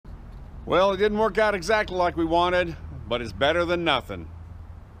Well, it didn't work out exactly like we wanted, but it's better than nothing.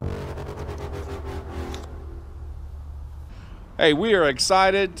 Hey, we are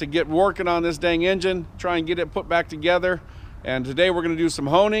excited to get working on this dang engine, try and get it put back together. And today we're going to do some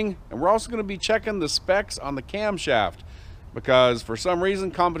honing, and we're also going to be checking the specs on the camshaft, because for some reason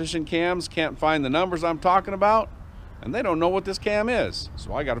competition cams can't find the numbers I'm talking about, and they don't know what this cam is.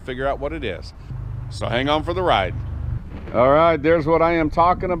 So I got to figure out what it is. So hang on for the ride. All right, there's what I am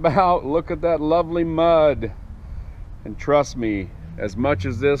talking about. Look at that lovely mud. And trust me, as much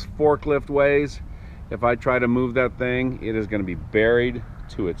as this forklift weighs, if I try to move that thing, it is going to be buried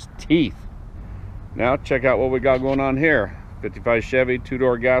to its teeth. Now check out what we got going on here. 55 Chevy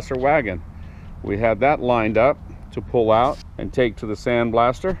two-door gasser wagon. We had that lined up to pull out and take to the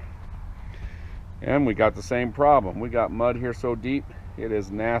sandblaster, and we got the same problem. We got mud here so deep, it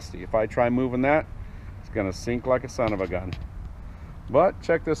is nasty. If I try moving that, it's gonna sink like a son of a gun. But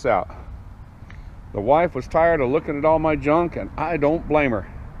check this out. The wife was tired of looking at all my junk, and I don't blame her.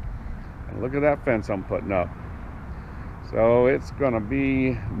 And look at that fence I'm putting up. So it's gonna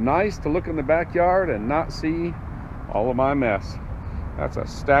be nice to look in the backyard and not see all of my mess. That's a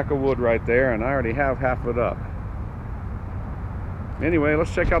stack of wood right there, and I already have half of it up. Anyway,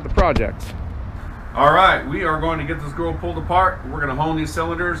 let's check out the project. All right, we are going to get this girl pulled apart. We're going to hone these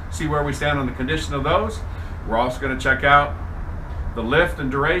cylinders, see where we stand on the condition of those. We're also going to check out the lift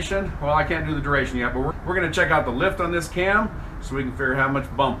and duration. Well, I can't do the duration yet, but we're going to check out the lift on this cam so we can figure how much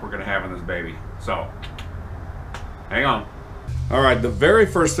bump we're going to have in this baby. So, hang on. All right, the very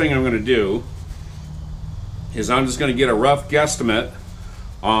first thing I'm going to do is I'm just going to get a rough guesstimate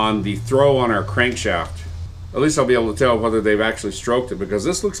on the throw on our crankshaft. At least I'll be able to tell whether they've actually stroked it, because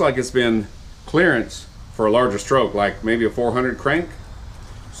this looks like it's been clearance for a larger stroke, like maybe a 400 crank.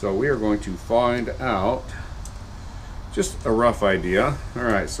 So we are going to find out just a rough idea. All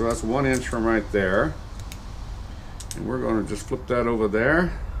right, so that's 1 inch from right there, and we're going to just flip that over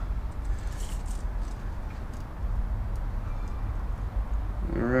there.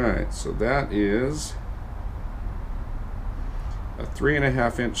 All right, so that is a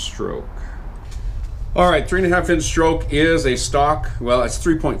 3.5 inch stroke. All right, 3.5 inch stroke is a stock, well, it's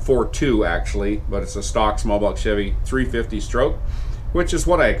 3.42 actually, but it's a stock small block Chevy 350 stroke, which is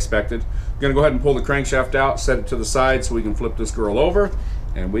what I expected. I'm gonna go ahead and pull the crankshaft out, set it to the side so we can flip this girl over,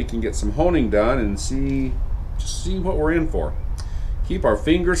 and we can get some honing done and see what we're in for. Keep our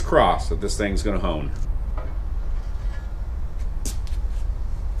fingers crossed that this thing's gonna hone.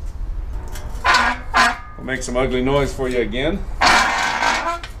 We'll make some ugly noise for you again.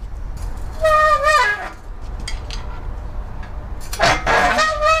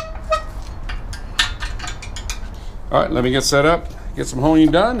 All right, let me get set up, get some honing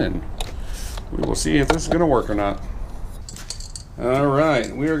done, and we will see if this is gonna work or not. All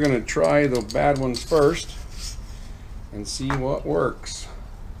right, we are gonna try the bad ones first and see what works.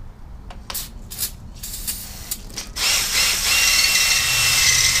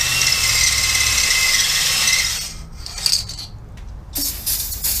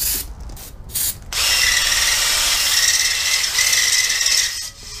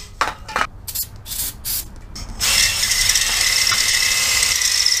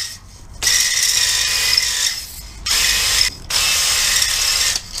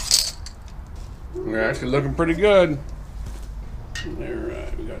 We're actually looking pretty good. All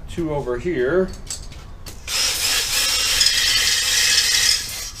right, we got 2 over here.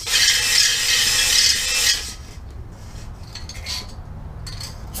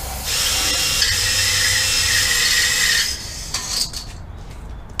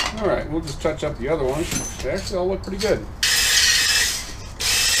 All right, we'll just touch up the other ones. They actually all look pretty good.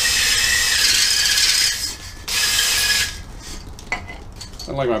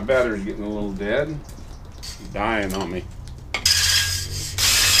 Sounds like my battery's getting a little dead. It's dying on me.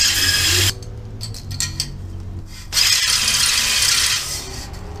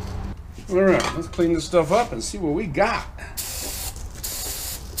 All right, let's clean this stuff up and see what we got.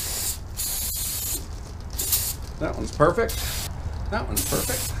 That one's perfect. That one's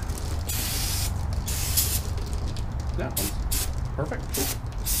perfect. That one's perfect.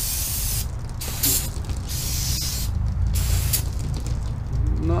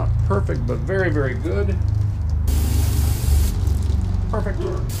 Not perfect, but very, very good. Perfect.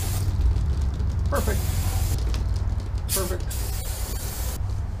 Perfect. Perfect.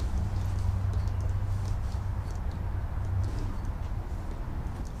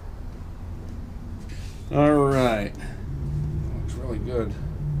 All right. Looks really good.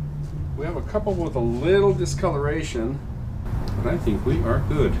 We have a couple with a little discoloration, but I think we are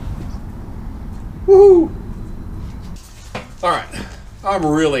good. Woohoo! All right. I'm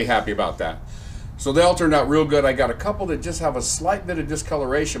really happy about that. So they all turned out real good. I got a couple that just have a slight bit of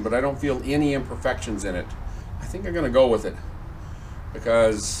discoloration, but I don't feel any imperfections in it. I think I'm gonna go with it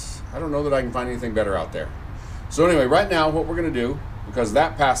because I don't know that I can find anything better out there. So anyway, right now what we're gonna do, because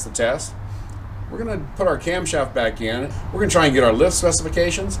that passed the test, we're gonna put our camshaft back in. We're gonna try and get our lift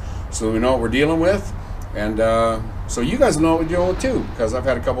specifications so we know what we're dealing with. And so you guys know what we're dealing with too, because I've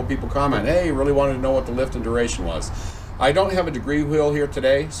had a couple people comment, hey, really wanted to know what the lift and duration was. I don't have a degree wheel here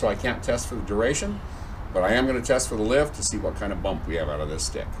today, so I can't test for the duration, but I am going to test for the lift to see what kind of bump we have out of this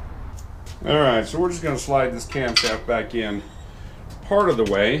stick. All right, so we're just going to slide this camshaft back in part of the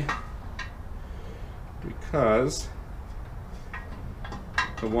way because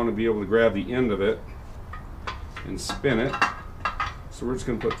I want to be able to grab the end of it and spin it. So we're just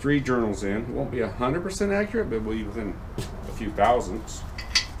going to put 3 journals in. It won't be 100% accurate, but we'll be within a few thousandths.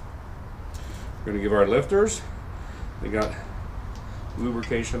 We're going to give our lifters. They got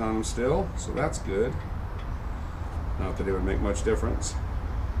lubrication on them still, so that's good. Not that it would make much difference.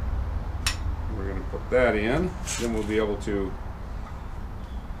 We're going to put that in. Then we'll be able to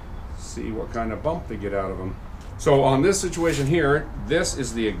see what kind of bump they get out of them. So on this situation here, this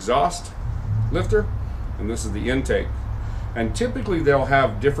is the exhaust lifter, and this is the intake. And typically they'll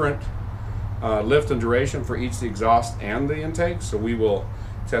have different lift and duration for each the exhaust and the intake, so we will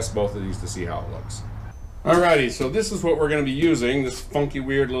test both of these to see how it looks. Alrighty, so this is what we're going to be using, this funky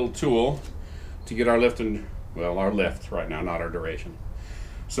weird little tool to get our lift and, well, our lift right now, not our duration.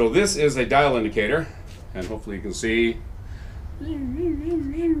 So this is a dial indicator, and hopefully you can see.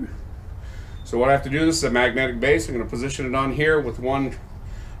 So what I have to do, this is a magnetic base. I'm going to position it on here with one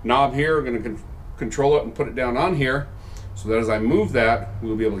knob here. We're going to control it and put it down on here so that as I move that,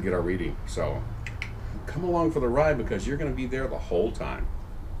 we'll be able to get our reading. So come along for the ride because you're going to be there the whole time.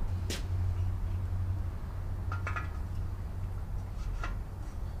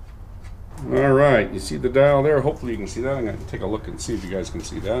 All right, you see the dial there? Hopefully you can see that. I'm going to take a look and see if you guys can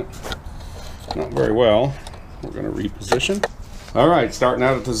see that. Not very well. We're going to reposition. All right, starting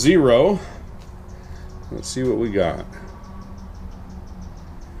out at the 0. Let's see what we got.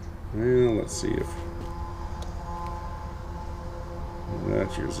 Well, let's see if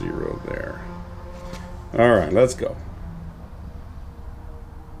that's your 0 there. All right, let's go.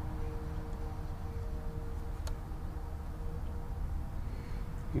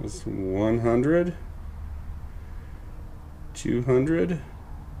 That's 100, 200,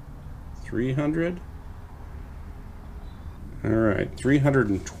 300. All right,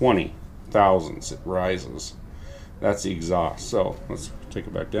 320 thousandths it rises. That's the exhaust. So let's take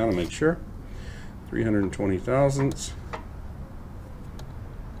it back down and make sure. 320 thousandths.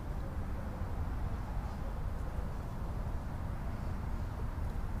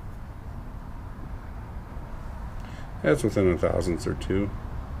 That's within a thousandth or two.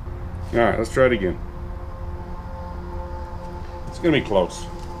 All right, let's try it again. It's gonna be close.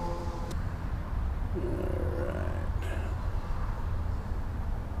 All right.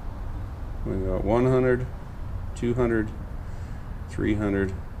 We got 100, 200,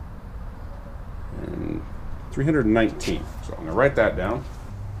 300, and 319. So I'm gonna write that down.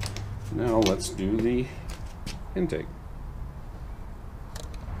 Now let's do the intake.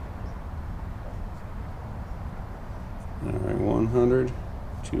 All right, 100,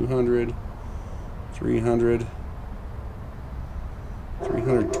 200, 300,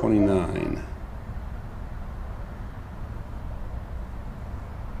 329.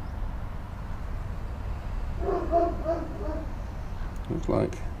 Looks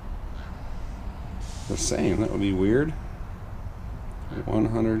like the same. That would be weird.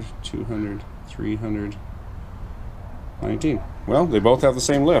 100, 200, 300, 19. Well, they both have the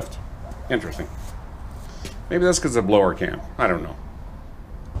same lift. Interesting. Maybe that's because of blower cam. I don't know.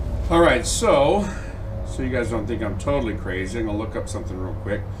 All right, so you guys don't think I'm totally crazy, I'm gonna look up something real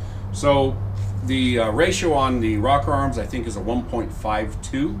quick. So the ratio on the rocker arms, I think, is a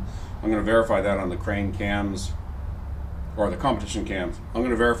 1.52. I'm gonna verify that on the Crane cams, or the competition cams. I'm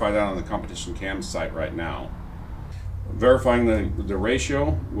gonna verify that on the competition cams site right now. Verifying the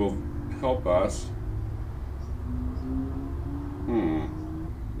ratio will help us.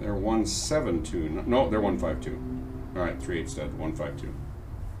 They're 172. No, they're 152. All right, 3/8 stud, 152.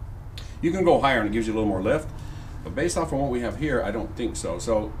 You can go higher and it gives you a little more lift, but based off of what we have here, I don't think so.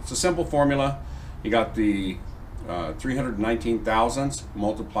 So it's a simple formula. You got the 319 thousandths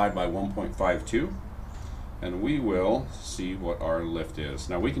multiplied by 1.52, and we will see what our lift is.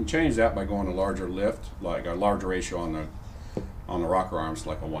 Now we can change that by going a larger lift, like a larger ratio on the rocker arms,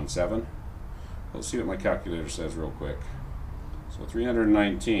 like a 1.7. Let's see what my calculator says real quick. So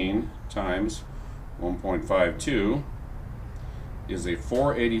 319 times 1.52 is a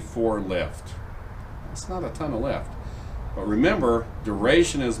 484 lift. That's not a ton of lift. But remember,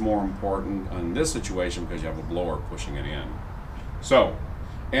 duration is more important in this situation because you have a blower pushing it in. So,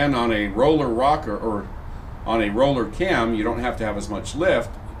 and on a roller rocker or on a roller cam, you don't have to have as much lift.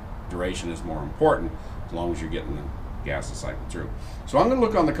 Duration is more important as long as you're getting the gas to cycle through. So I'm going to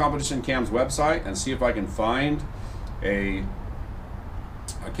look on the Competition Cams website and see if I can find a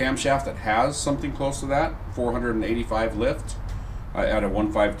camshaft that has something close to that, 485 lift at a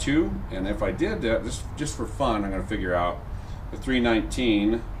 152. And if I did that, just for fun, I'm going to figure out the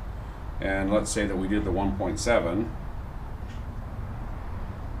 319, and let's say that we did the 1.7.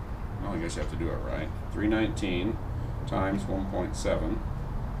 Well, I guess you have to do it right. 319 times 1.7,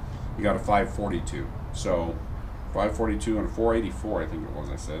 you got a 542. So 542 and a 484, I think it was,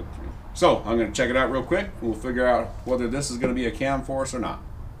 I said. So I'm going to check it out real quick, and we'll figure out whether this is going to be a cam for us or not.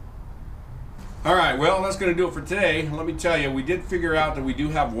 All right, well, that's going to do it for today. Let me tell you, we did figure out that we do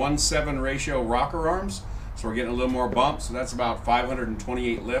have 1:7 ratio rocker arms, so we're getting a little more bump, so that's about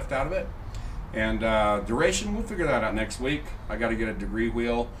 528 lift out of it. And duration, we'll figure that out next week. I got to get a degree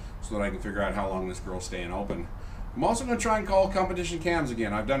wheel so that I can figure out how long this girl's staying open. I'm also going to try and call Competition Cams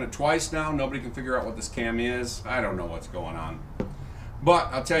again. I've done it twice now. Nobody can figure out what this cam is. I don't know what's going on.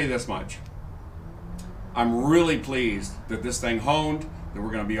 But I'll tell you this much. I'm really pleased that this thing honed, that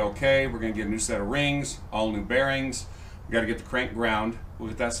we're going to be okay. We're going to get a new set of rings, all new bearings. We got to get the crank ground. We'll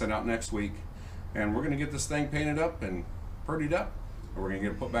get that sent out next week. And we're going to get this thing painted up and purdied up. And we're going to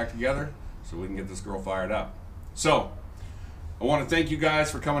get it put back together so we can get this girl fired up. So, I want to thank you guys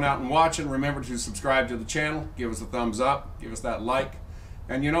for coming out and watching. Remember to subscribe to the channel, give us a thumbs up, give us that like,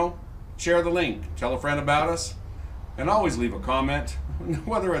 and you know, share the link, tell a friend about us, and always leave a comment,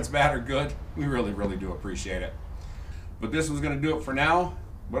 whether it's bad or good. We really, really do appreciate it. But this was going to do it for now.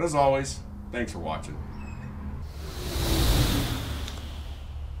 But as always, thanks for watching.